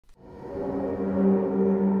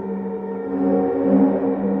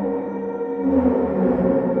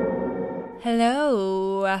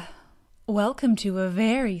Hello. Welcome to a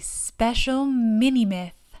very special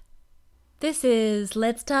mini-myth. This is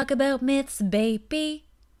Let's Talk About Myths, baby.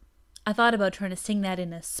 I thought about trying to sing that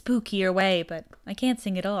in a spookier way, but I can't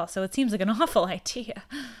sing at all, so it seems like an awful idea.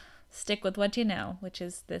 Stick with what you know, which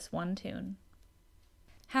is this one tune.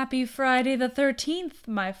 Happy Friday the 13th,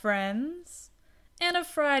 my friends. And a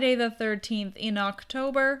Friday the 13th in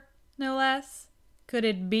October, no less. Could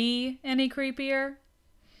it be any creepier?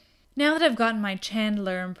 Now that I've gotten my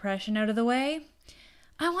Chandler impression out of the way,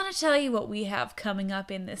 I want to tell you what we have coming up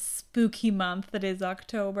in this spooky month that is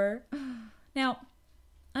October. Now,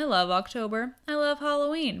 I love October. I love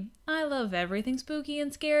Halloween. I love everything spooky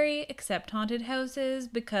and scary except haunted houses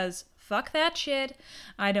because fuck that shit.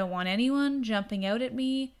 I don't want anyone jumping out at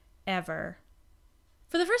me ever.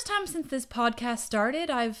 For the first time since this podcast started,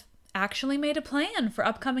 I've actually made a plan for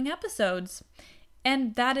upcoming episodes.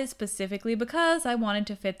 And that is specifically because I wanted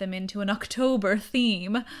to fit them into an October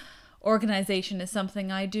theme. Organization is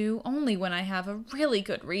something I do only when I have a really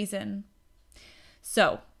good reason.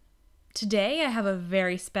 So, today I have a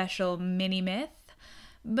very special mini-myth,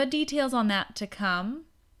 but details on that to come.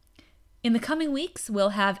 In the coming weeks, we'll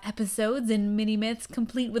have episodes and mini-myths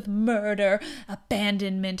complete with murder,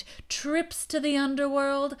 abandonment, trips to the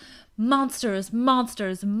underworld, monsters,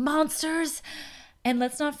 monsters, monsters, and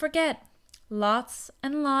let's not forget, lots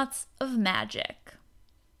and lots of magic.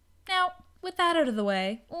 Now, with that out of the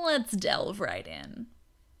way, let's delve right in.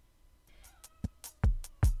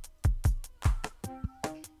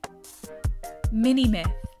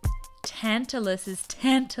 Mini-myth, Tantalus's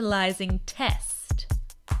tantalizing test.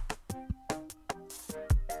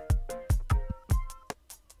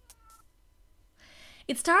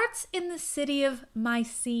 It starts in the city of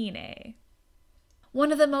Mycenae,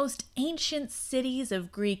 one of the most ancient cities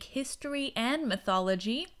of Greek history and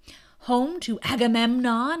mythology, home to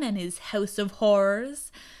Agamemnon and his house of horrors.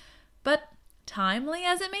 But timely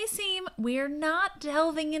as it may seem, we're not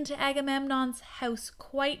delving into Agamemnon's house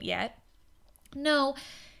quite yet. No,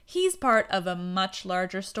 he's part of a much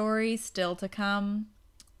larger story still to come.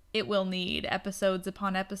 It will need episodes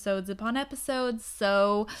upon episodes upon episodes,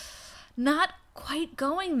 so not quite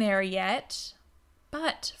going there yet.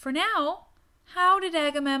 But for now, how did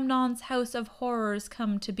Agamemnon's house of horrors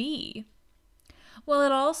come to be? Well,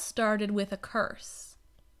 it all started with a curse.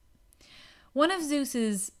 One of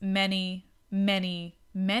Zeus's many, many,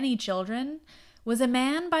 many children was a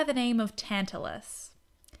man by the name of Tantalus.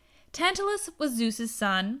 Tantalus was Zeus's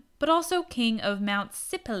son, but also king of Mount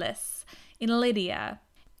Sipylus in Lydia.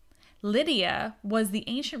 Lydia was the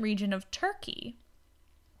ancient region of Turkey.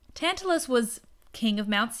 Tantalus was king of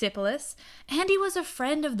Mount Sipylus, and he was a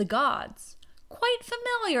friend of the gods. Quite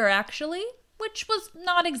familiar, actually, which was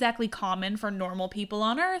not exactly common for normal people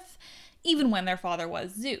on Earth, even when their father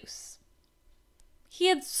was Zeus. He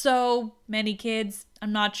had so many kids,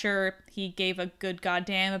 I'm not sure he gave a good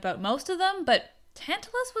goddamn about most of them, but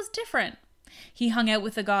Tantalus was different. He hung out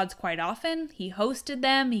with the gods quite often, he hosted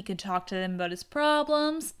them, he could talk to them about his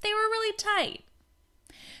problems, they were really tight.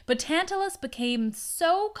 But Tantalus became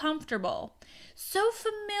so comfortable, so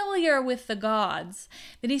familiar with the gods,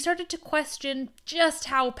 that he started to question just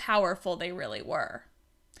how powerful they really were.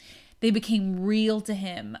 They became real to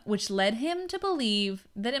him, which led him to believe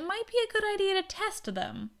that it might be a good idea to test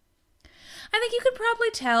them. I think you could probably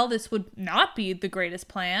tell this would not be the greatest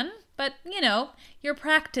plan, but, you're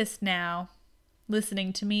practiced now.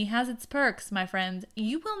 Listening to me has its perks, my friends.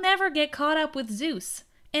 You will never get caught up with Zeus.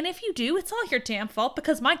 And if you do, it's all your damn fault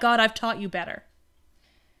because, my God, I've taught you better.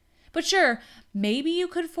 But sure, maybe you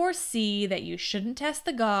could foresee that you shouldn't test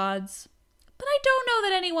the gods, but I don't know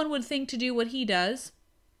that anyone would think to do what he does.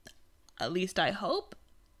 At least I hope.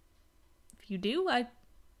 If you do, I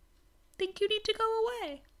think you need to go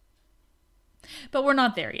away. But we're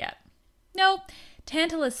not there yet. No,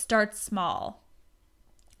 Tantalus starts small.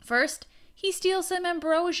 First, he steals some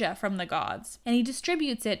ambrosia from the gods, and he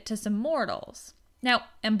distributes it to some mortals. Now,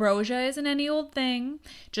 ambrosia isn't any old thing.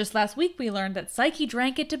 Just last week we learned that Psyche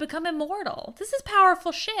drank it to become immortal. This is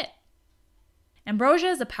powerful shit. Ambrosia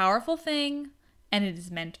is a powerful thing, and it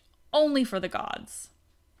is meant only for the gods.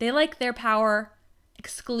 They like their power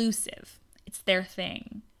exclusive. It's their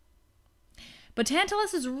thing. But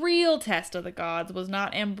Tantalus's real test of the gods was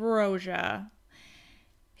not ambrosia.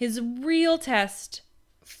 His real test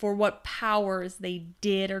for what powers they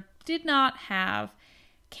did or did not have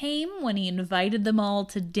came when he invited them all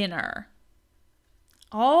to dinner.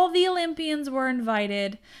 All the Olympians were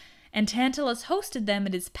invited, and Tantalus hosted them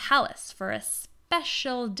at his palace for a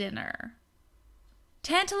special dinner.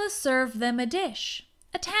 Tantalus served them a dish,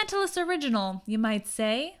 a Tantalus original, you might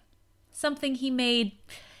say, something he made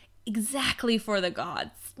exactly for the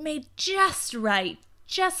gods, made just right,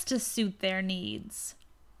 just to suit their needs.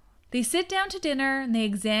 They sit down to dinner and they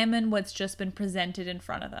examine what's just been presented in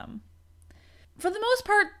front of them. For the most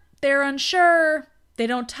part, they're unsure, they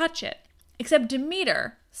don't touch it. Except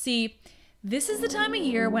Demeter. See, this is the time of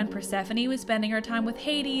year when Persephone was spending her time with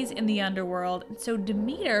Hades in the Underworld, and so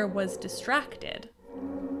Demeter was distracted.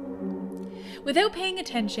 Without paying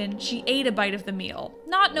attention, she ate a bite of the meal,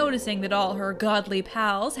 not noticing that all her godly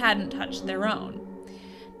pals hadn't touched their own.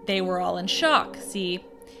 They were all in shock, see.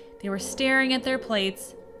 They were staring at their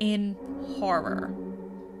plates in horror.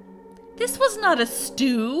 This was not a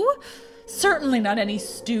stew. Certainly not any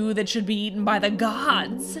stew that should be eaten by the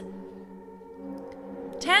gods.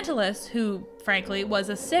 Tantalus, who, frankly, was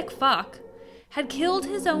a sick fuck, had killed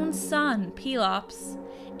his own son, Pelops,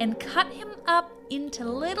 and cut him up into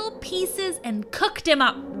little pieces and cooked him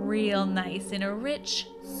up real nice in a rich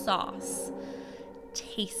sauce.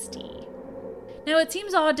 Tasty. Now, it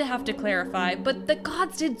seems odd to have to clarify, but the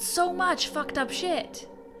gods did so much fucked up shit.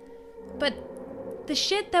 But the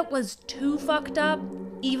shit that was too fucked up,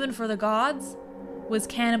 even for the gods, was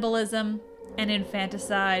cannibalism and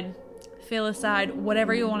infanticide, filicide,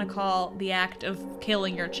 whatever you want to call the act of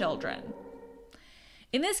killing your children.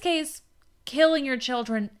 In this case, killing your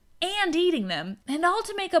children and eating them, and all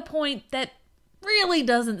to make a point that really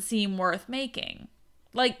doesn't seem worth making.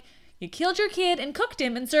 Like, you killed your kid and cooked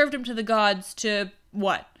him and served him to the gods to,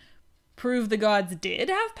 what? Prove the gods did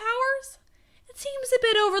have powers? It seems a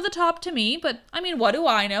bit over the top to me, but I mean, what do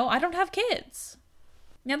I know? I don't have kids.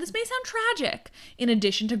 Now, this may sound tragic, in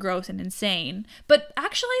addition to gross and insane, but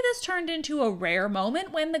actually this turned into a rare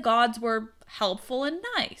moment when the gods were helpful and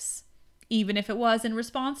nice, even if it was in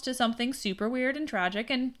response to something super weird and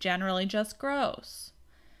tragic and generally just gross.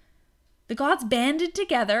 The gods banded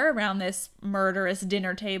together around this murderous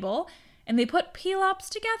dinner table, and they put Pelops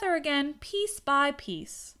together again, piece by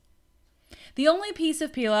piece. The only piece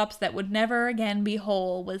of Pelops that would never again be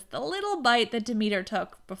whole was the little bite that Demeter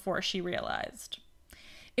took before she realized.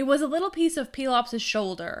 It was a little piece of Pelops'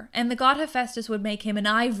 shoulder, and the god Hephaestus would make him an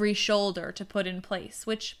ivory shoulder to put in place,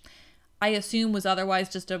 which I assume was otherwise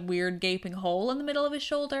just a weird gaping hole in the middle of his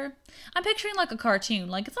shoulder. I'm picturing like a cartoon,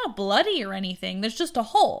 like it's not bloody or anything, there's just a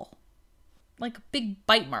hole. Like a big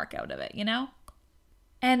bite mark out of it, you know?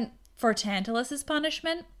 And for Tantalus'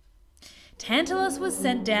 punishment, Tantalus was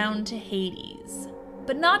sent down to Hades,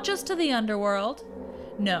 but not just to the Underworld.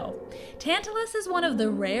 No, Tantalus is one of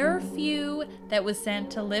the rare few that was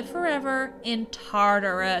sent to live forever in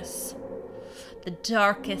Tartarus, the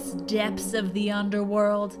darkest depths of the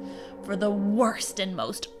Underworld, for the worst and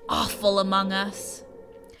most awful among us.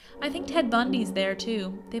 I think Ted Bundy's there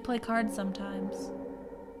too. They play cards sometimes.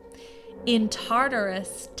 In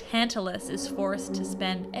Tartarus, Tantalus is forced to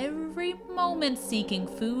spend every moment seeking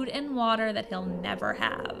food and water that he'll never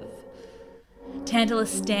have.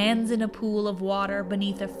 Tantalus stands in a pool of water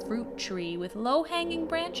beneath a fruit tree with low-hanging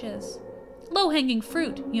branches. Low-hanging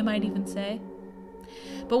fruit, you might even say.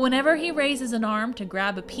 But whenever he raises an arm to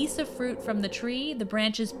grab a piece of fruit from the tree, the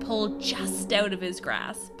branches pull just out of his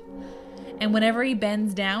grasp. And whenever he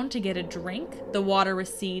bends down to get a drink, the water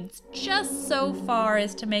recedes just so far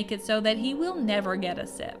as to make it so that he will never get a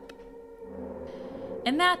sip.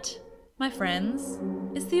 And that, my friends,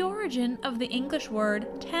 is the origin of the English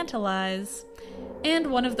word tantalize, and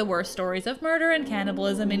one of the worst stories of murder and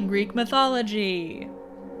cannibalism in Greek mythology.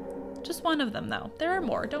 Just one of them, though. There are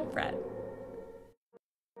more, don't fret.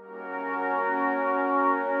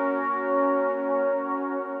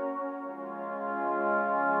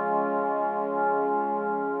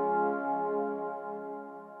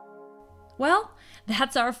 Well,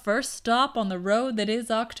 that's our first stop on the road that is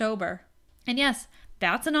October. And yes,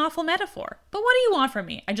 that's an awful metaphor. But what do you want from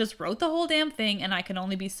me? I just wrote the whole damn thing and I can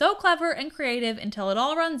only be so clever and creative until it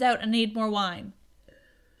all runs out and I need more wine.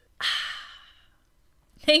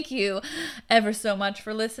 Thank you ever so much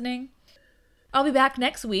for listening. I'll be back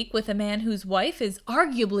next week with a man whose wife is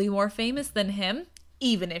arguably more famous than him,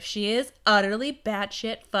 even if she is utterly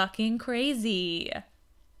batshit fucking crazy.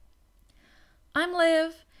 I'm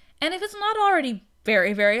Liv. And if it's not already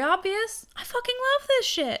very, very obvious, I fucking love this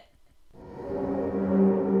shit.